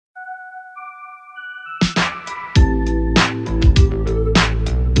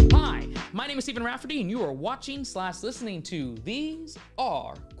name is Stephen Rafferty, and you are watching/listening to These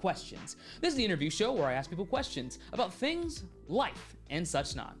Are Questions. This is the interview show where I ask people questions about things, life, and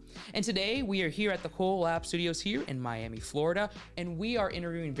such not. And today we are here at the Cole Lab Studios here in Miami, Florida, and we are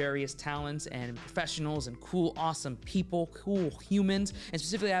interviewing various talents and professionals and cool, awesome people, cool humans, and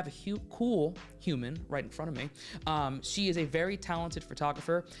specifically I have a cool human right in front of me. She is a very talented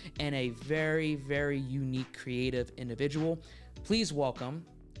photographer and a very, very unique, creative individual. Please welcome,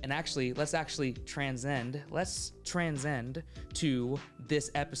 and actually, let's transcend to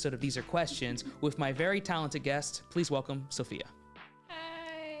this episode of These Are Questions with my very talented guest. Please welcome Sofia.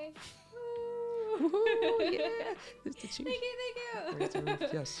 Hi. Woo, yeah. Thank you.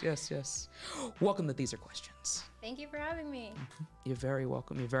 Yes. Welcome to These Are Questions. Thank you for having me. You're very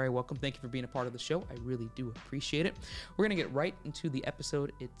welcome. Thank you for being a part of the show. I really do appreciate it. We're going to get right into the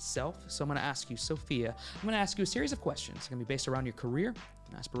episode itself. So I'm going to ask you, Sofia, a series of questions. It's going to be based around your career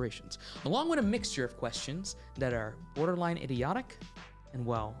and aspirations, along with a mixture of questions that are borderline idiotic and,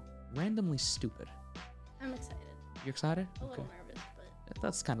 well, randomly stupid. I'm excited. You're excited? A little nervous, but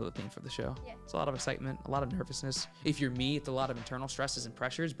that's kind of the theme for the show. Yeah. It's a lot of excitement, a lot of nervousness. If you're me, it's a lot of internal stresses and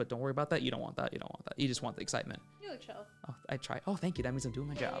pressures, but don't worry about that. You don't want that. You just want the excitement. You look chill. Oh, I try. Oh, thank you. That means I'm doing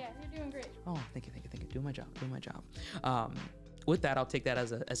my job. Yeah, you're doing great. Oh, thank you. Doing my job. With that, I'll take that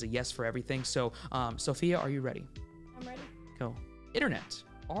as a yes for everything. So, Sofia, are you ready? I'm ready. Go. Internet,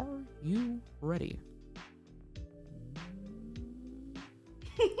 are you ready?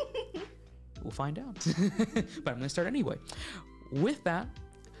 We'll find out. But I'm going to start anyway. With that,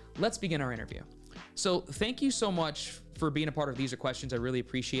 let's begin our interview. So thank you so much for being a part of These Are Questions. I really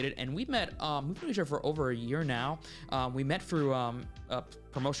appreciate it. And we've met, we've been each other for over a year now. We met through a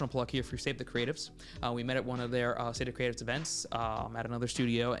promotional plug here through Save the Creatives. We met at one of their Save the Creatives events at another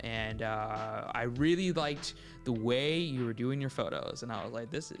studio. And I really liked the way you were doing your photos. And I was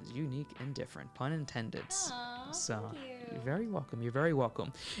like, this is unique and different, pun intended. Aww, So thank you. You're very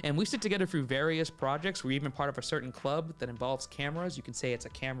welcome. And we sit together through various projects. We're even part of a certain club that involves cameras. You can say it's a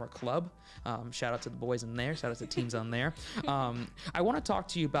camera club. Shout out to the boys in there. Shout out to the teams on there. I want to talk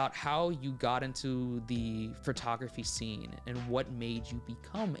to you about how you got into the photography scene and what made you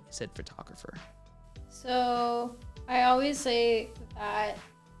become said photographer. So I always say that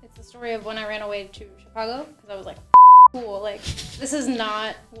it's the story of when I ran away to Chicago because I was like, cool, like this is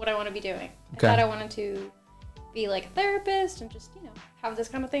not what I want to be doing. Okay. I thought I wanted to be like a therapist and just, have this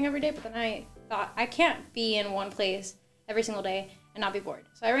kind of thing every day. But then I thought I can't be in one place every single day and not be bored.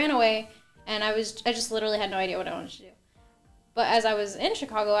 So I ran away and I just literally had no idea what I wanted to do. But as I was in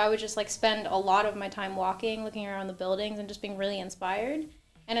Chicago, I would just like spend a lot of my time walking, looking around the buildings and just being really inspired.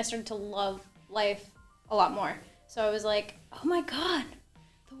 And I started to love life a lot more. So I was like, oh my God,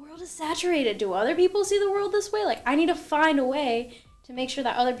 the world is saturated. Do other people see the world this way? Like I need to find a way to make sure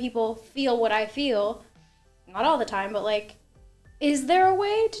that other people feel what I feel. Not all the time, but like, is there a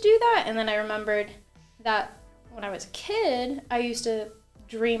way to do that? And then I remembered that when I was a kid, I used to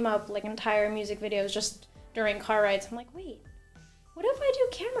dream up like entire music videos just during car rides. I'm like, wait, what if I do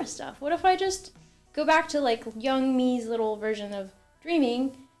camera stuff? What if I just go back to like young me's little version of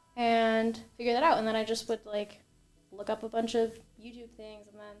dreaming and figure that out? And then I just would like look up a bunch of YouTube things,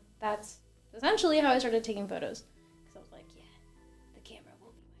 and then that's essentially how I started taking photos. Because I was like, yeah, the camera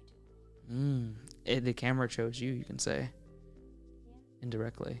will be my tool. The camera chose you can say. Yeah.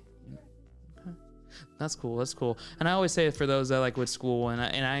 Indirectly. Okay. That's cool. And I always say for those that like with school, and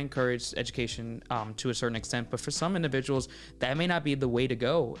I encourage education to a certain extent, but for some individuals, that may not be the way to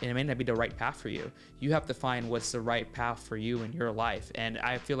go, and it may not be the right path for you. You have to find what's the right path for you in your life. And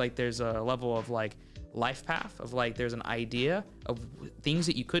I feel like there's a level of like life path of like there's an idea of things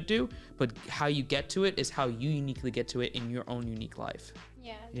that you could do, but how you get to it is how you uniquely get to it in your own unique life.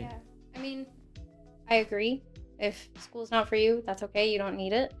 Yeah. I mean, I agree. If school's not for you, that's okay. You don't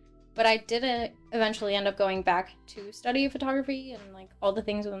need it. But I didn't eventually end up going back to study photography and like all the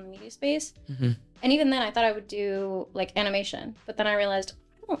things within the media space. Mm-hmm. And even then I thought I would do like animation, but then I realized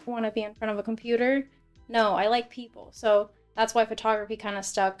I don't want to be in front of a computer. No, I like people. So that's why photography kind of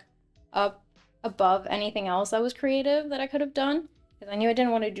stuck up above anything else that was creative that I could have done. Because I knew I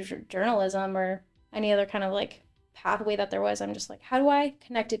didn't want to do journalism or any other kind of like pathway that there was. I'm just like, how do I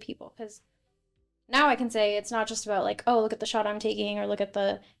connect to people? Because now I can say it's not just about like, oh, look at the shot I'm taking or look at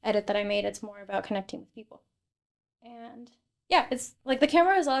the edit that I made. It's more about connecting with people. And yeah, it's like the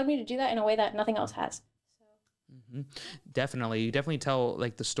camera has allowed me to do that in a way that nothing else has. So Definitely. You definitely tell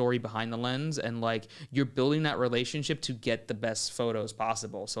like the story behind the lens, and like you're building that relationship to get the best photos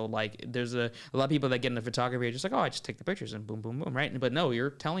possible. So like there's a lot of people that get into photography are just like, oh, I just take the pictures and boom, boom, boom, right? But no, you're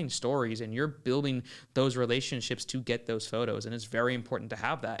telling stories and you're building those relationships to get those photos. And it's very important to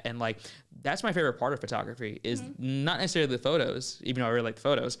have that. And like, that's my favorite part of photography is not necessarily the photos, even though I really like the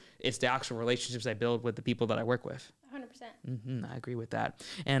photos, it's the actual relationships I build with the people that I work with. 100%. I agree with that.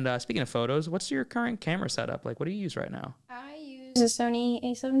 And speaking of photos, what's your current camera setup? Like, what do you use right now? I use a Sony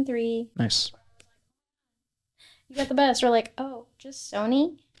A7 III. Nice. You got the best. We're like, oh, just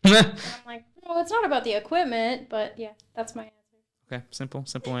Sony? And I'm like, well, it's not about the equipment, but yeah, that's my answer. Okay, simple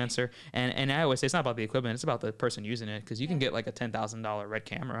answer. And I always say it's not about the equipment, it's about the person using it, because you can get like a $10,000 red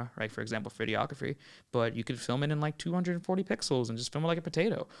camera, right, for example, videography, but you could film it in like 240 pixels and just film it like a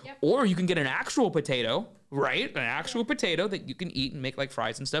potato. Yep. Or you can get an actual potato, right, an actual potato that you can eat and make like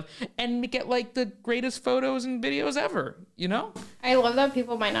fries and stuff, and get like the greatest photos and videos ever, you know? I love that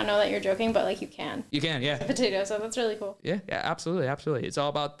people might not know that you're joking, but like you can. You can, yeah. Potato, so that's really cool. Yeah, absolutely. It's all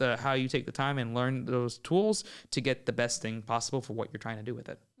about how you take the time and learn those tools to get the best thing possible for what you're trying to do with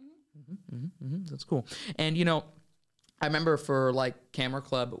it. That's cool. And you know, I remember for like Camera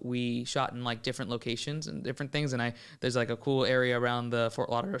Club, we shot in like different locations and different things. And there's like a cool area around the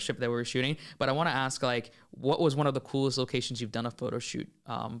Fort Lauderdale ship that we were shooting. But I want to ask, like, what was one of the coolest locations you've done a photo shoot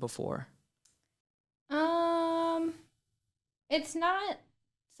before? It's not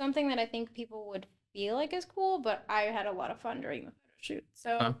something that I think people would feel like is cool, but I had a lot of fun during the photo shoot.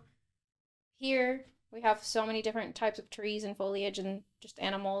 So here we have so many different types of trees and foliage and just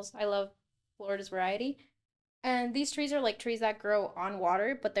animals. I love Florida's variety. And these trees are like trees that grow on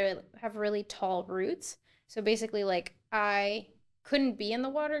water, but they have really tall roots. So basically, like, I couldn't be in the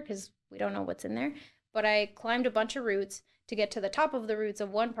water because we don't know what's in there, but I climbed a bunch of roots to get to the top of the roots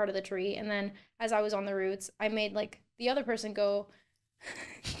of one part of the tree. And then as I was on the roots, I made like the other person go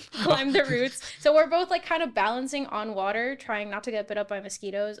climb the roots. So we're both like kind of balancing on water, trying not to get bit up by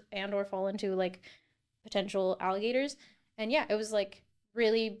mosquitoes and or fall into like potential alligators. And yeah, it was like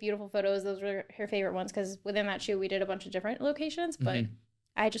really beautiful photos. Those were her favorite ones because within that shoot we did a bunch of different locations, but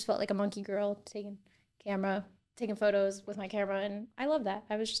I just felt like a monkey girl taking photos with my camera, and I love that.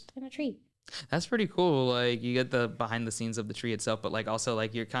 I was just in a tree. That's pretty cool. Like, you get the behind the scenes of the tree itself, but like also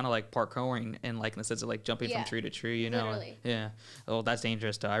like you're kind of like parkouring and like in the sense of like jumping from tree to tree, you know? Literally. Yeah. Oh, that's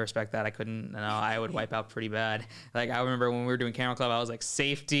dangerous though. I respect that. I couldn't, I would wipe out pretty bad. Like, I remember when we were doing Camera Club, I was like,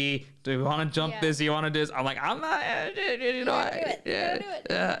 safety, do you want to jump this? Do you want to do this? I'm like, I'm not, you know, do it. Yeah. Do it.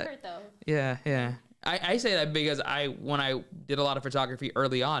 It hurt though. Yeah. I say that because when I did a lot of photography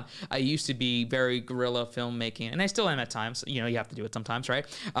early on, I used to be very guerrilla filmmaking, and I still am at times. You know, you have to do it sometimes, right?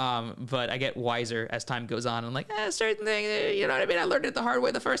 But I get wiser as time goes on. I'm like, certain thing, you know what I mean? I learned it the hard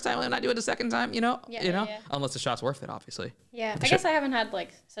way the first time, and I do it the second time, you know? Yeah. Unless the shot's worth it, obviously. Yeah, I guess I haven't had like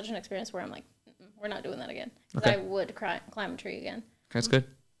such an experience where I'm like, we're not doing that again. Because I would climb a tree again. That's good.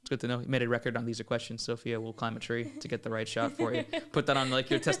 It's good to know. You made a record on These Are Questions. Sofia will climb a tree to get the right shot for you. Put that on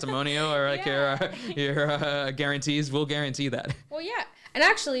like your testimonial or like your guarantees. We'll guarantee that. Well, yeah. And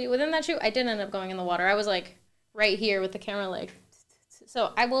actually, within that shoot, I did end up going in the water. I was like right here with the camera, like.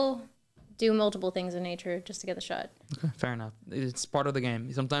 So I will do multiple things in nature just to get the shot. Okay, fair enough. It's part of the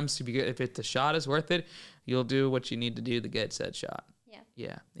game. Sometimes if the shot is worth it, you'll do what you need to do to get said shot.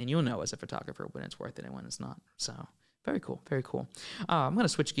 Yeah. And you'll know as a photographer when it's worth it and when it's not. So. Very cool. I'm going to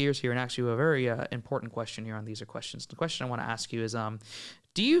switch gears here and ask you a very important question here on These Are Questions. The question I want to ask you is,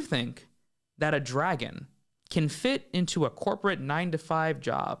 do you think that a dragon can fit into a corporate 9-to-5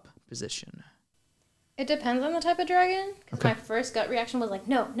 job position? It depends on the type of dragon. Because my first gut reaction was like,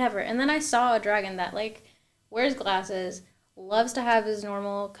 no, never. And then I saw a dragon that like wears glasses, loves to have his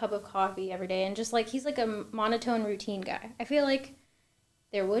normal cup of coffee every day, and just like he's like a monotone routine guy. I feel like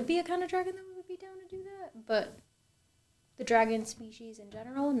there would be a kind of dragon that would be down to do that, but the dragon species in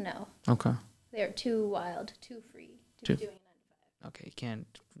general, no. Okay. They're too wild, too free to be doing a 9-to-5. Okay, you can't.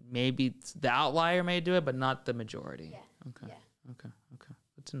 Maybe the outlier may do it, but not the majority. Yeah. Okay. Yeah. Okay.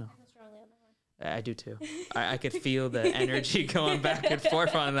 Good to know. I feel strongly on that one. I do too. I could feel the energy going back and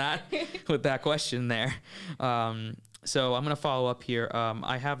forth on that with that question there. So I'm going to follow up here.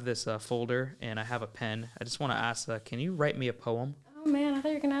 I have this folder and I have a pen. I just want to ask, can you write me a poem? Oh man, I thought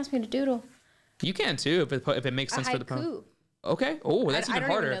you were going to ask me to doodle. You can too if it makes sense for the poem. Okay. Oh, that's even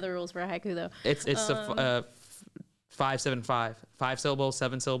harder. I don't even know the rules for a haiku though. It's 5, 7, 5. 5 syllables,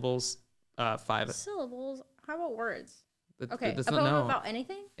 7 syllables, 5 syllables. How about words? Okay. No. About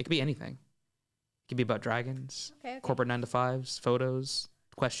anything? It could be anything. It could be about dragons, okay. corporate 9-to-5s, photos,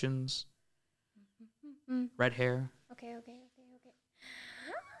 questions, red hair. Okay.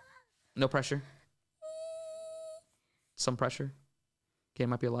 No pressure. some pressure. Okay, it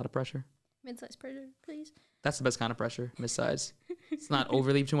might be a lot of pressure. Mid-size pressure, please. That's the best kind of pressure, mid-size. It's not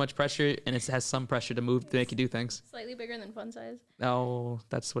overly too much pressure, and it has some pressure to move to make you do things. Slightly bigger than fun size. Oh,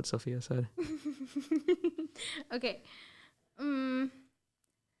 that's what Sophia said. Okay.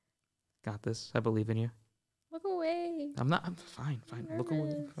 Got this. I believe in you. Look away. I'm fine. Look away.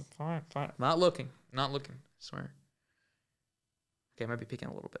 Nervous. Fine. I'm not looking. I swear. Okay, I might be peeking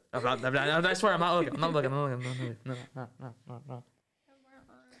a little bit. I swear, I'm not looking. No.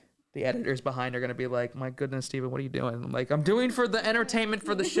 The editors behind are going to be like, my goodness, Steven, what are you doing? I'm like, I'm doing for the entertainment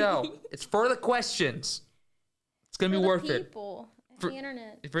for the show. It's for the questions. It's going to be worth it. For the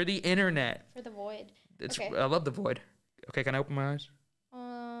internet. For the internet. For the void. Okay. I love the void. Okay, can I open my eyes?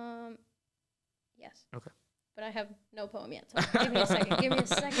 Yes. Okay. But I have no poem yet, so give me a second.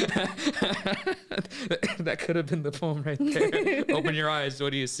 That could have been the poem right there. Open your eyes.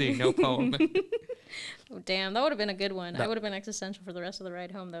 What do you see? No poem. Oh, damn, that would have been a good one. I would have been existential for the rest of the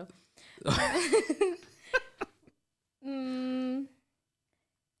ride home, though. I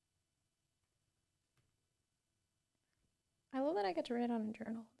love that I get to write on a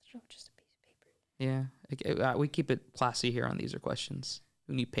journal. It's not just a piece of paper. Yeah, we keep it classy here on These Are Questions.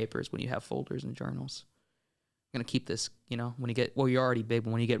 You need papers when you have folders and journals. I'm going to keep this, when you get, you're already big,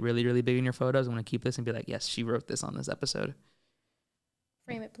 but when you get really, really big in your photos, I'm going to keep this and be like, yes, she wrote this on this episode.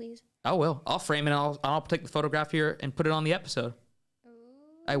 Frame it, please. I will. I'll frame it. I'll take the photograph here and put it on the episode. Ooh.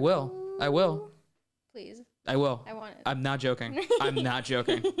 I will. Please. I will. I want it. I'm not joking. I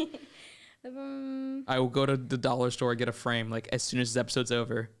will go to the dollar store and get a frame like as soon as this episode's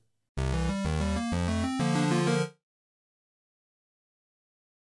over.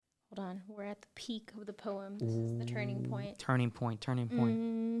 Hold on. We're at the peak of the poem. This is the turning point. Turning point.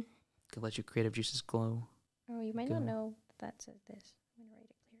 Could let your creative juices glow. Oh, you might not know that says this. I'm going to write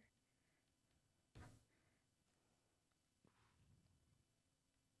it clear.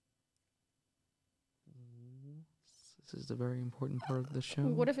 This is the very important part of the show.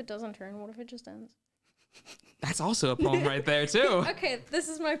 What if it doesn't turn? What if it just ends? That's also a poem right there, too. Okay, this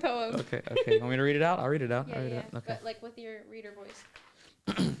is my poem. Okay. Want me to read it out? I'll read it out. Yeah, I'll read it out. Okay. But like with your reader voice.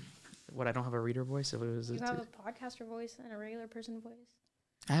 What, I don't have a reader voice? If it was You have a podcaster voice and a regular person voice.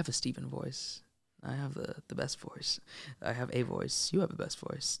 I have a Steven voice. I have the best voice. I have a voice. You have the best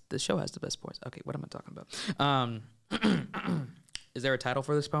voice. The show has the best voice. Okay, what am I talking about? Is there a title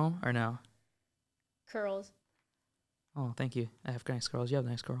for this poem or no? Curls. Oh, thank you. I have nice curls. You have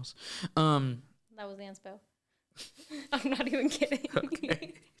nice curls. That was the inspo. I'm not even kidding.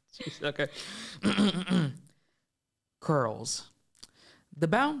 Okay. Jeez, okay. Curls. The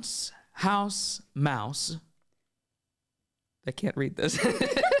bounce house mouse. I can't read this.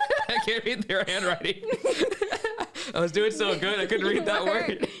 I can't read their handwriting. I was doing so good. I couldn't read that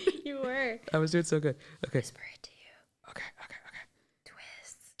word. You were. I was doing so good. Okay. Whisper it to you. Okay.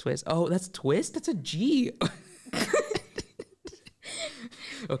 Twist. Twist. Oh, that's twist? That's a G.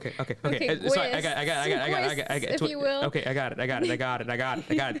 Okay. Sorry, I got it. If you will. Okay, I got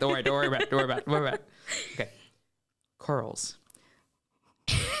it. Don't worry about it. Okay. Curls.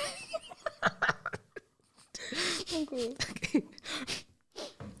 Okay.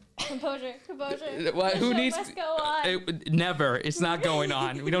 Composure. What? Who needs? Let's go on. Never. It's not going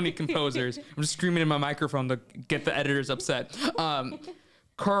on. We don't need composers. I'm just screaming in my microphone to get the editors upset.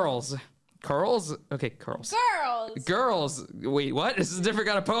 Curls. Okay, curls. Girls. Wait, what? This is a different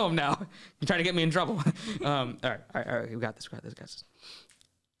kind of poem now. You're trying to get me in trouble. All right. We got this, guys.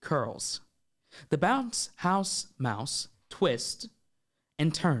 Curls. The bounce house mouse twists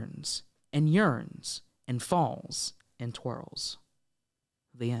and turns and yearns and falls and twirls.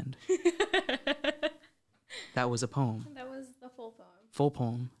 The end. That was a poem. That was the full poem. Full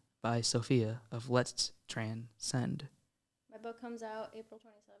poem by Sofia of Let's Transcend. My book comes out April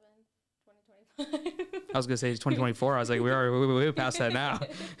 27th, 2025. I was going to say 2024. I was like, we're past that now.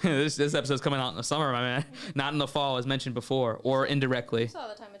 This episode's coming out in the summer, my man. Not in the fall, as mentioned before, or indirectly. You saw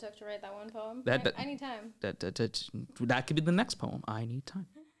the time it took to write that one poem. I need time. That could be the next poem. I need time.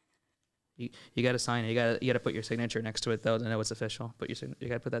 You got to sign it. You got to put your signature next to it, though, to know it's official. You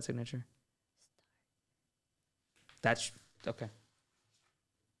got to put that signature. That's okay.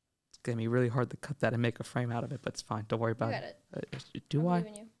 It's gonna be really hard to cut that and make a frame out of it, but it's fine. Don't worry about it. Do I?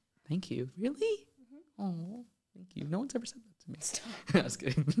 You. Thank you. Really? Mm-hmm. Oh, thank you. No one's ever said that to me. Stop. I was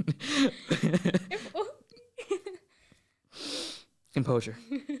kidding. Composure.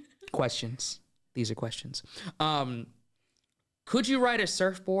 Questions. These are questions. Could you ride a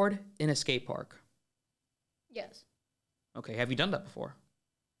surfboard in a skate park? Yes. Okay. Have you done that before?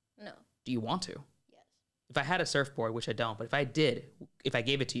 No. Do you want to? Yes. If I had a surfboard, which I don't, but if I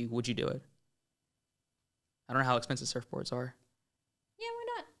gave it to you, would you do it? I don't know how expensive surfboards are. Yeah, why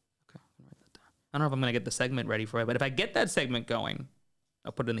not? Okay, I'll write that down. I don't know if I'm going to get the segment ready for it, but if I get that segment going,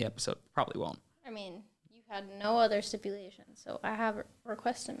 I'll put it in the episode. Probably won't. I mean, you had no other stipulations, so I have a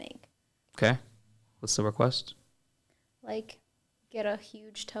request to make. Okay. What's the request? Like, get a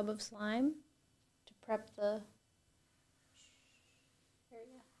huge tub of slime to prep the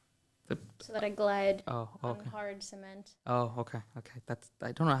area so that I glide on hard cement. Oh, okay.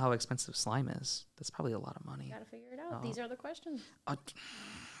 I don't know how expensive slime is. That's probably a lot of money. You gotta figure it out. These are the questions.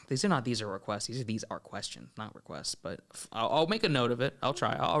 These are requests. These are questions, not requests. But I'll make a note of it. I'll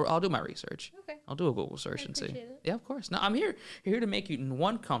try. I'll do my research. Okay. I'll do a Google search and see. It. Yeah, of course. No, I'm here to make you,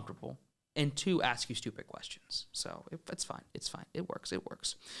 one, comfortable, and two, ask you stupid questions. So it's fine. It's fine. It works.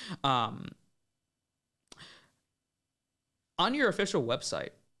 On your official website,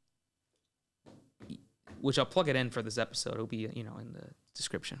 which I'll plug it in for this episode, it'll be in the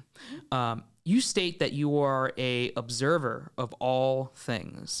description. You state that you are a observer of all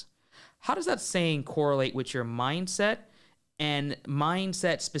things. How does that saying correlate with your mindset, and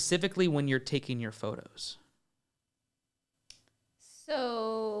mindset specifically when you're taking your photos?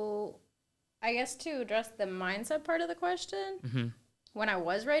 So, I guess to address the mindset part of the question, when I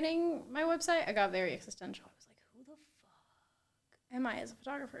was writing my website, I got very existential. I was like, who the fuck am I as a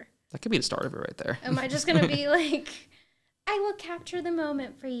photographer? That could be the start of it right there. Am I just going to be like, I will capture the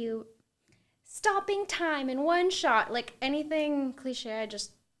moment for you, stopping time in one shot, like anything cliche? I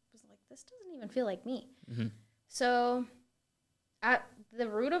just was like, this doesn't even feel like me. So at the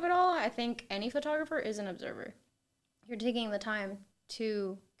root of it all, I think any photographer is an observer. You're taking the time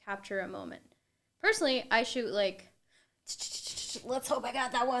to capture a moment. Personally, I shoot like, let's hope I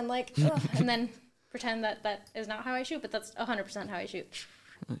got that one, like, and then pretend that that is not how I shoot, but that's 100% how I shoot.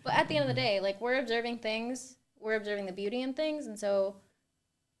 But at the end of the day, like, we're observing things, we're observing the beauty in things, and so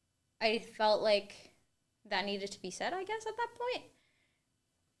I felt like that needed to be said, I guess, at that point.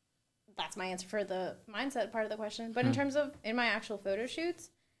 That's my answer for the mindset part of the question. But in terms of, in my actual photo shoots,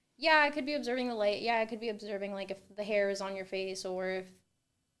 yeah, I could be observing the light. Yeah, I could be observing, like, if the hair is on your face, or if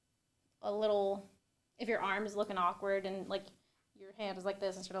if your arm is looking awkward and, like, your hand is like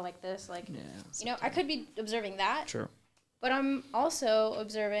this instead of like this. Like, I could be observing that. Sure. But I'm also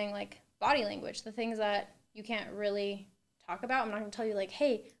observing, like, body language, the things that you can't really talk about. I'm not going to tell you, like,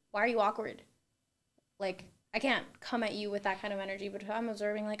 hey, why are you awkward? Like, I can't come at you with that kind of energy, but if I'm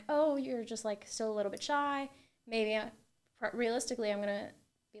observing, like, oh, you're just, like, still a little bit shy, maybe realistically I'm going to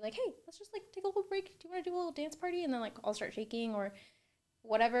be like, hey, let's just, like, take a little break. Do you want to do a little dance party? And then, like, I'll start shaking, or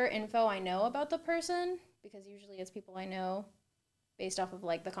whatever info I know about the person, because usually it's people I know based off of,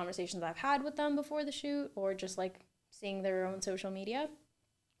 like, the conversations I've had with them before the shoot, or just, like, seeing their own social media.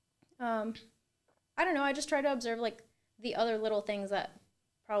 I don't know. I just try to observe, like, the other little things that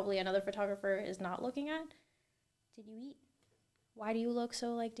probably another photographer is not looking at. Did you eat? Why do you look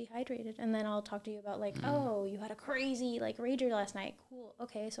so, like, dehydrated? And then I'll talk to you about, like, oh, you had a crazy, like, rager last night. Cool.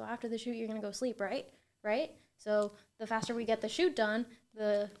 Okay, so after the shoot, you're going to go sleep, right? Right? So the faster we get the shoot done,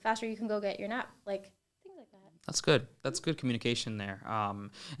 the faster you can go get your nap. Like, things like that. That's good. That's good communication there.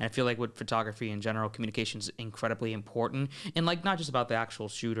 And I feel like with photography in general, communication is incredibly important. And, like, not just about the actual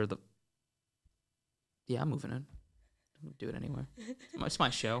shoot or the... Yeah, I'm moving it. I'm going to do it anyway. It's my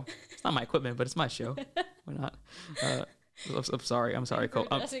show. It's not my equipment, but it's my show. Why not? I'm sorry. I'm sorry,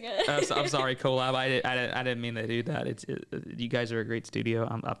 I'm sorry, collab. I didn't mean to do that. You guys are a great studio.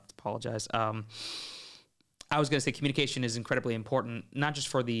 I apologize. I was going to say communication is incredibly important, not just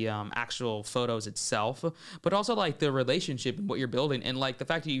for the actual photos itself, but also, like, the relationship and what you're building, and, like, the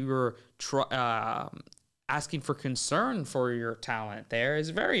fact that you were asking for concern for your talent there is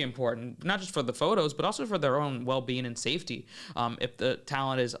very important, not just for the photos, but also for their own well-being and safety. If the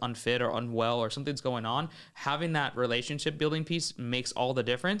talent is unfit or unwell or something's going on, having that relationship building piece makes all the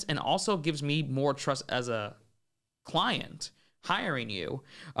difference, and also gives me more trust as a client hiring you,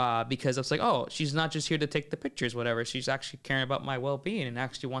 because it's like, oh, she's not just here to take the pictures, whatever. She's actually caring about my well-being and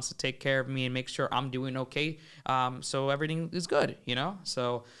actually wants to take care of me and make sure I'm doing okay, so everything is good,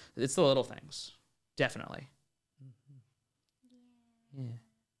 So it's the little things. Definitely.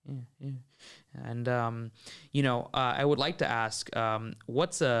 Yeah. And, I would like to ask,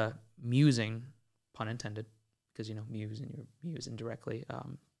 what's a musing, pun intended, because, muse and you're musing directly.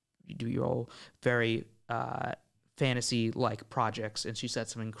 You do your whole very fantasy-like projects, and she set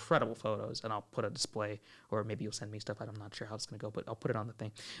some incredible photos, and I'll put a display, or maybe you'll send me stuff. I'm not sure how it's going to go, but I'll put it on the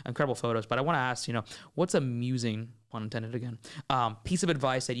thing. Incredible photos. But I want to ask, what's a musing, pun intended again, piece of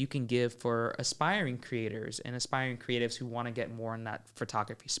advice that you can give for aspiring creators and aspiring creatives who want to get more in that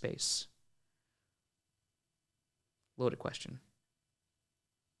photography space? Loaded question.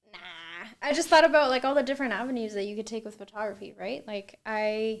 Nah. I just thought about like all the different avenues that you could take with photography, right? Like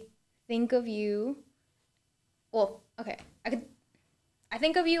I think of you, well, okay, I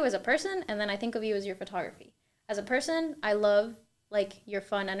think of you as a person, and then I think of you as your photography. As a person, I love like your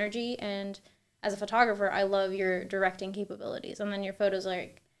fun energy, and as a photographer, I love your directing capabilities. And then your photos,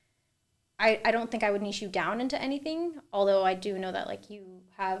 like, I don't think I would niche you down into anything, although I do know that like you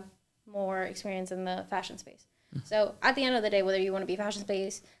have more experience in the fashion space. So at the end of the day, whether you want to be fashion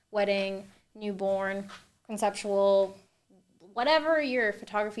space, wedding, newborn, conceptual, whatever your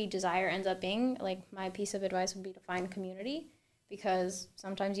photography desire ends up being, like my piece of advice would be to find community, because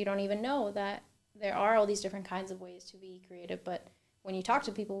sometimes you don't even know that there are all these different kinds of ways to be creative. But when you talk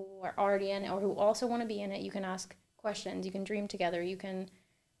to people who are already in it or who also want to be in it, you can ask questions, you can dream together, you can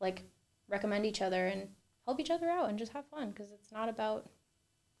like recommend each other and help each other out and just have fun, because it's not about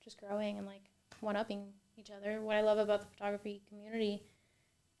just growing and like one-upping each other. What I love about the photography community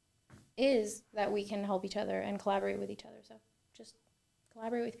is that we can help each other and collaborate with each other. So just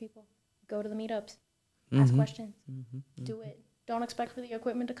collaborate with people, go to the meetups, ask questions, do it. Don't expect for the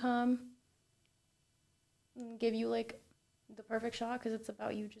equipment to come and give you like the perfect shot, because it's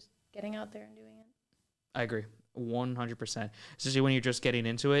about you just getting out there and doing it. I agree. 100%. Especially when you're just getting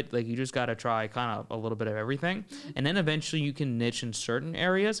into it, like you just got to try kind of a little bit of everything, and then eventually you can niche in certain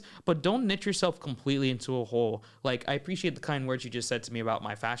areas, but don't niche yourself completely into a hole. Like I appreciate the kind words you just said to me about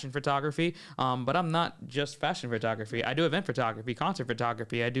my fashion photography, but I'm not just fashion photography. I do event photography, concert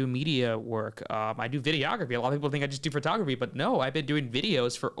photography, I do media work, I do videography. A lot of people think I just do photography, but no, I've been doing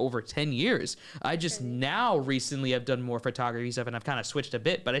videos for over 10 years. I just now recently have done more photography stuff, and I've kind of switched a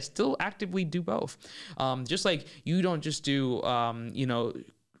bit, but I still actively do both. Just like you don't just do, you know,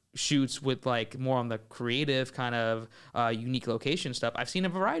 shoots with like more on the creative kind of unique location stuff. I've seen a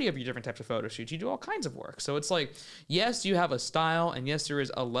variety of your different types of photo shoots. You do all kinds of work. So it's like, yes, you have a style, and yes, there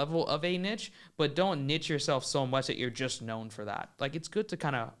is a level of a niche, but don't niche yourself so much that you're just known for that. Like it's good to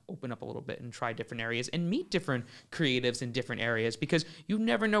kind of open up a little bit and try different areas and meet different creatives in different areas, because you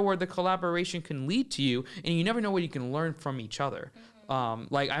never know where the collaboration can lead to you, and you never know what you can learn from each other.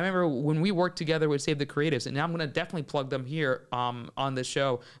 Like I remember when we worked together with Save the Creatives, and now I'm going to definitely plug them here on the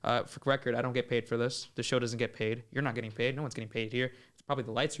show. For record, I don't get paid for this. The show doesn't get paid. You're not getting paid. No one's getting paid here. It's probably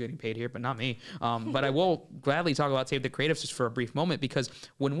the lights are getting paid here, but not me. But I will gladly talk about Save the Creatives just for a brief moment, because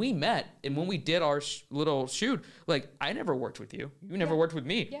when we met and when we did our little shoot, like I never worked with you. You never worked with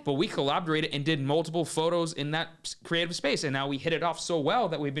me. But we collaborated and did multiple photos in that creative space, and now we hit it off so well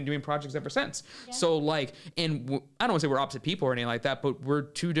that we've been doing projects ever since. So like, and I don't want to say we're opposite people or anything like that, but we're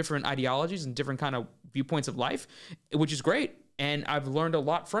two different ideologies and different kind of viewpoints of life, which is great. And I've learned a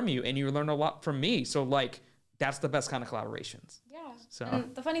lot from you, and you learned a lot from me. So like, that's the best kind of collaborations. Yeah. So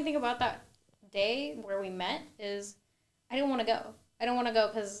and the funny thing about that day where we met is I didn't want to go. I didn't want to go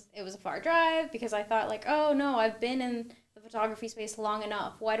because it was a far drive, because I thought like, oh no, I've been in the photography space long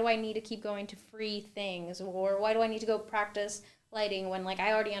enough. Why do I need to keep going to free things? Or why do I need to go practice lighting when like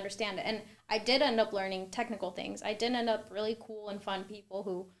I already understand it? And I did end up learning technical things. I did end up really cool and fun people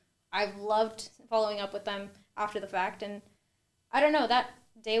who I've loved following up with them after the fact. And I don't know, that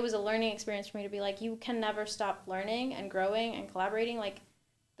day was a learning experience for me to be like, you can never stop learning and growing and collaborating. Like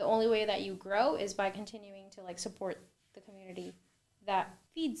the only way that you grow is by continuing to like support the community that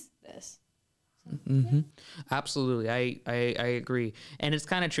feeds this. So, Absolutely. I agree. And it's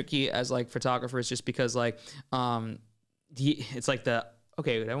kind of tricky as like photographers, just because like, it's like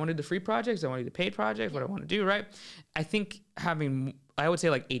okay, I want to do the free projects, I want to do the paid projects, what I want to do, right? I think I would say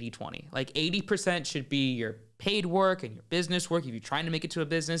like 80-20. Like 80% should be your paid work and your business work if you're trying to make it to a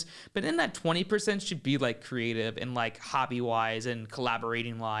business. But then that 20% should be like creative and like hobby-wise and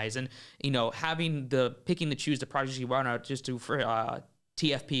collaborating-wise, and, you know, picking to choose the projects you want to just do for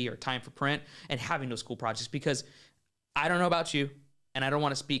TFP or time for print, and having those cool projects. Because I don't know about you, and I don't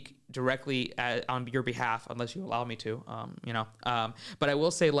want to speak directly on your behalf unless you allow me to, you know. But I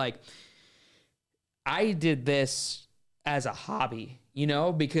will say, like, I did this as a hobby, you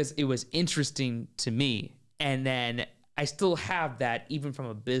know, because it was interesting to me. And then I still have that even from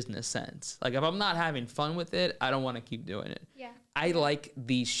a business sense. Like if I'm not having fun with it, I don't want to keep doing it. Yeah. I like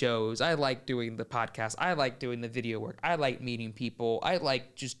these shows. I like doing the podcast. I like doing the video work. I like meeting people. I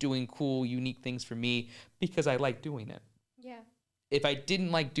like just doing cool, unique things for me because I like doing it. Yeah. If I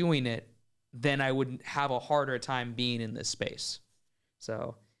didn't like doing it, then I would have a harder time being in this space.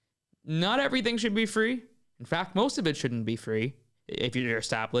 So not everything should be free. In fact, most of it shouldn't be free. If you're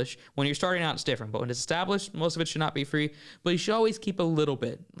established. When you're starting out, it's different. But when it's established, most of it should not be free. But you should always keep a little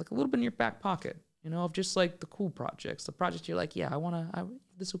bit in your back pocket, you know, of just like the cool projects, the projects you're like, yeah,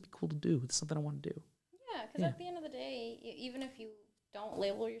 this would be cool to do. It's something I want to do. Yeah, because at the end of the day, even if you don't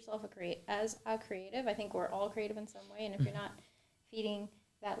label yourself as a creative. I think we're all creative in some way, and if you're not feeding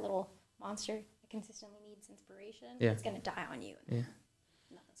that little monster that consistently needs inspiration, it's gonna die on you. And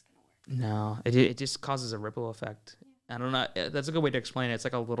nothing's gonna work. No, it just causes a ripple effect. I don't know. That's a good way to explain it. It's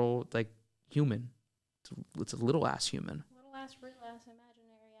like a little like human. It's a little ass human. Little ass, real ass,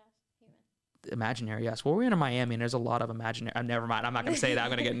 imaginary ass human. Imaginary, yes. Well, we're in Miami, and there's a lot of imaginary. Never mind. I'm not going to say that. I'm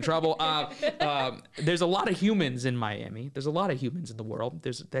going to get in trouble. There's a lot of humans in Miami. There's a lot of humans in the world.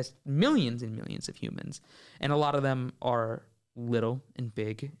 There's millions and millions of humans, and a lot of them are little and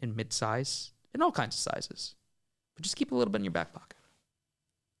big and mid-size and all kinds of sizes. But just keep a little bit in your back pocket.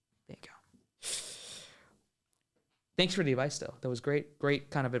 There you go. Thanks for the advice, though. That was great. Great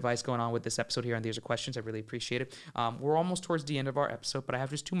kind of advice going on with this episode here on These Are Questions. I really appreciate it. We're almost towards the end of our episode, but I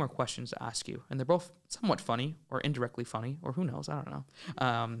have just 2 more questions to ask you. And they're both somewhat funny or indirectly funny, or who knows? I don't know.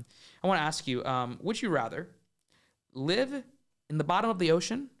 I want to ask you, would you rather live in the bottom of the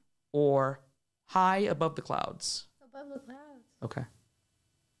ocean or high above the clouds? Above the clouds. Okay.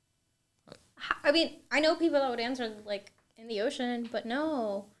 I mean, I know people that would answer, like, in the ocean, but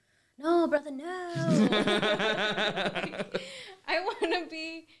no. No, brother, no. I want to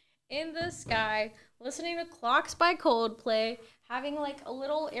be in the sky, listening to Clocks by Coldplay, having like a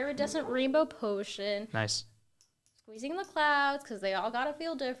little iridescent rainbow potion. Nice. Squeezing the clouds, because they all got to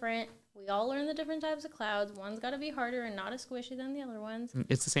feel different. We all learn the different types of clouds. One's got to be harder and not as squishy than the other ones.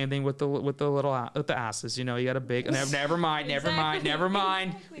 It's the same thing with the asses. You know, you got a big. Never mind.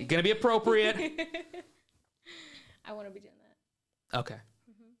 Exactly. You're gonna be appropriate. I want to be doing that. Okay.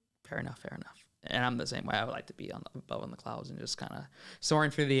 Fair enough. And I'm the same way. I would like to be above in the clouds and just kind of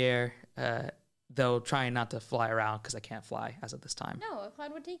soaring through the air, though trying not to fly around because I can't fly as of this time. No, a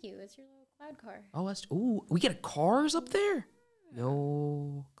cloud would take you. It's your little cloud car. Oh, we get cars up there?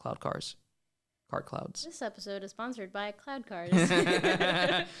 Yo, cloud cars. Car clouds. This episode is sponsored by Cloud Cars.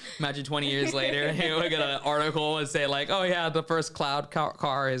 Imagine 20 years later, we get an article and say like, oh yeah, the first cloud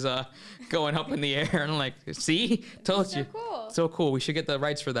car is going up in the air. And I'm like, see? Told you. Cool. So cool. We should get the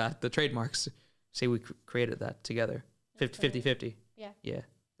rights for that, the trademarks. Say we created that together. 50-50. Yeah. Yeah.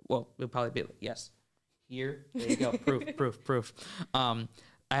 Well, it'll probably be like, yes. Here. There you go. Proof.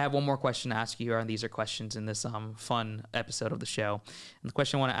 I have one more question to ask you, and these are questions in this fun episode of the show. And the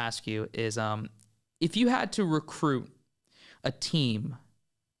question I want to ask you is, if you had to recruit a team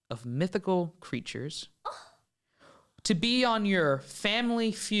of mythical creatures to be on your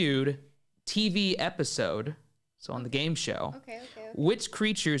Family Feud TV episode, so on the game show, Okay. which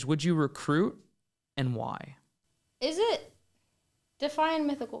creatures would you recruit and why? Is it define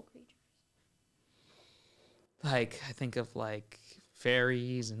mythical creatures? Like, I think of like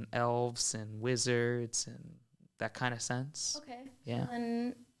fairies and elves and wizards and that kind of sense. Okay. Yeah. So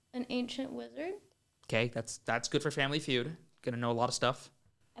then an ancient wizard. Okay, that's good for Family Feud. Gonna know a lot of stuff.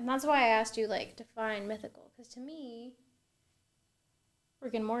 And that's why I asked you, like, define mythical. Because to me,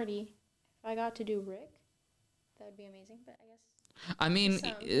 Rick and Morty, if I got to do Rick, that would be amazing. But I guess. I mean,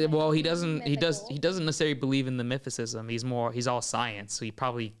 well, he doesn't necessarily believe in the mythicism. He's all science, so he'd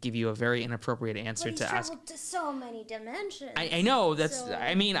probably give you a very inappropriate answer But he's to ask. traveled to so many dimensions. I know that's. So...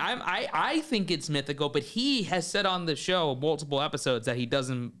 I mean, I think it's mythical, but he has said on the show multiple episodes that he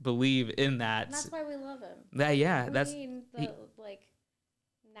doesn't believe in that. And that's why we love him. We need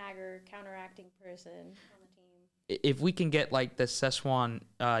the nagger counteracting person on the team. If we can get like the Szechuan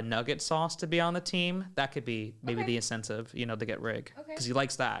nugget sauce to be on the team, that could be maybe the incentive, to get Rig, because he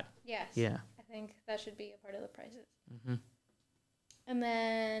likes that. Yes. Yeah. I think that should be a part of the prizes. Mm-hmm. And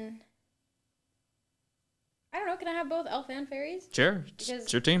then I don't know. Can I have both elf and fairies? Sure. Because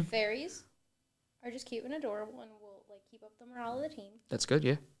it's your team. Fairies are just cute and adorable, and will keep up the morale of the team. That's good.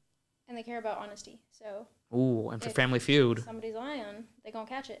 Yeah. And they care about honesty. So. Ooh, and for Family Feud. Somebody's lying, they gonna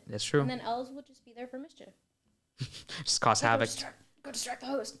catch it. That's true. And then elves will just be there for mischief. Just cause havoc. Go distract the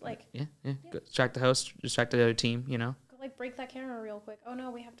host. Like. Yeah. Go distract the host. Distract the other team. Go break that camera real quick. Oh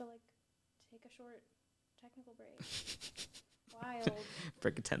no, we have to take a short technical break. Wild.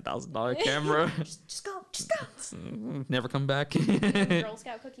 Break a $10,000 camera. just go. Never come back. Girl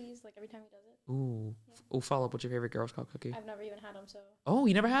Scout cookies, every time he does it. Ooh. Yeah. Ooh, follow up. What's your favorite Girl Scout cookie? I've never even had them, so. Oh,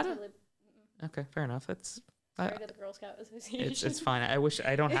 you never had it? Okay, fair enough. Sorry to the Girl Scout Association. It's fine. I wish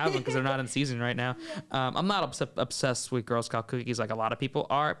I don't have them because they're not in season right now. Yeah. I'm not obsessed with Girl Scout cookies like a lot of people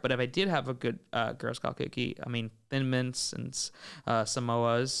are, but if I did have a good Girl Scout cookie, I mean Thin Mints and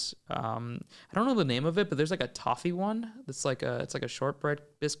Samoas. I don't know the name of it, but there's a toffee one that's it's like a shortbread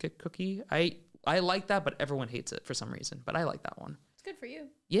biscuit cookie. I like that, but everyone hates it for some reason. But I like that one. It's good for you.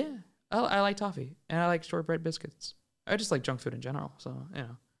 Yeah, I like toffee and I like shortbread biscuits. I just like junk food in general. So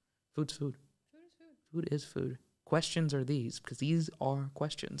food's food. Food is food. questions are these? Because these are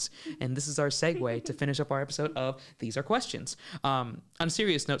questions. And this is our segue to finish up our episode of These Are Questions. On a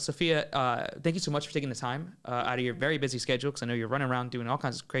serious note, Sophia, thank you so much for taking the time out of your very busy schedule, because I know you're running around doing all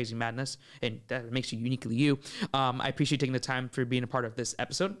kinds of crazy madness, and that makes you uniquely you. I appreciate taking the time for being a part of this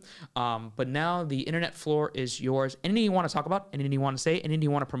episode. But now the internet floor is yours. Anything you want to talk about, anything you want to say, anything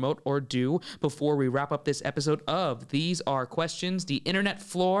you want to promote or do before we wrap up this episode of These Are Questions, the internet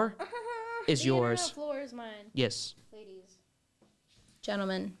floor is yours. The internet floor is mine. Yes. Ladies,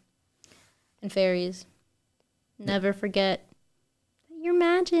 gentlemen, and fairies, never forget that you're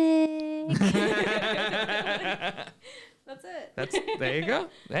magic. That's it. There you go.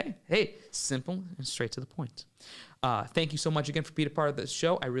 Hey, simple and straight to the point. Thank you so much again for being a part of this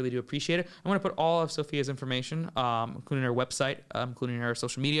show. I really do appreciate it. I'm going to put all of Sophia's information, including her website, including her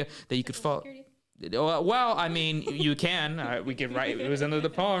social media, that you could follow. Well, I mean, you can. We could write. It was under the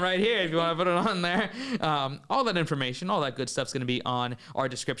poem right here if you want to put it on there. All that information, all that good stuff's going to be on our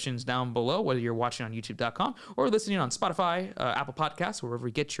descriptions down below, whether you're watching on youtube.com or listening on Spotify, Apple Podcasts, wherever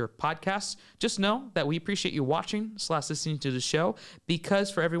you get your podcasts. Just know that we appreciate you watching / listening to the show,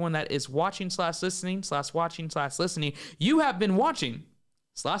 because for everyone that is watching / listening / watching / listening, you have been watching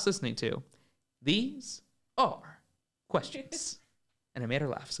 / listening to These Are Questions. And I made her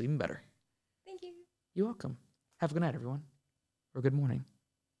laugh, so even better. You're welcome. Have a good night, everyone. Or good morning.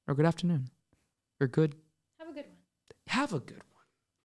 Or good afternoon. Or good... Have a good one. Have a good one.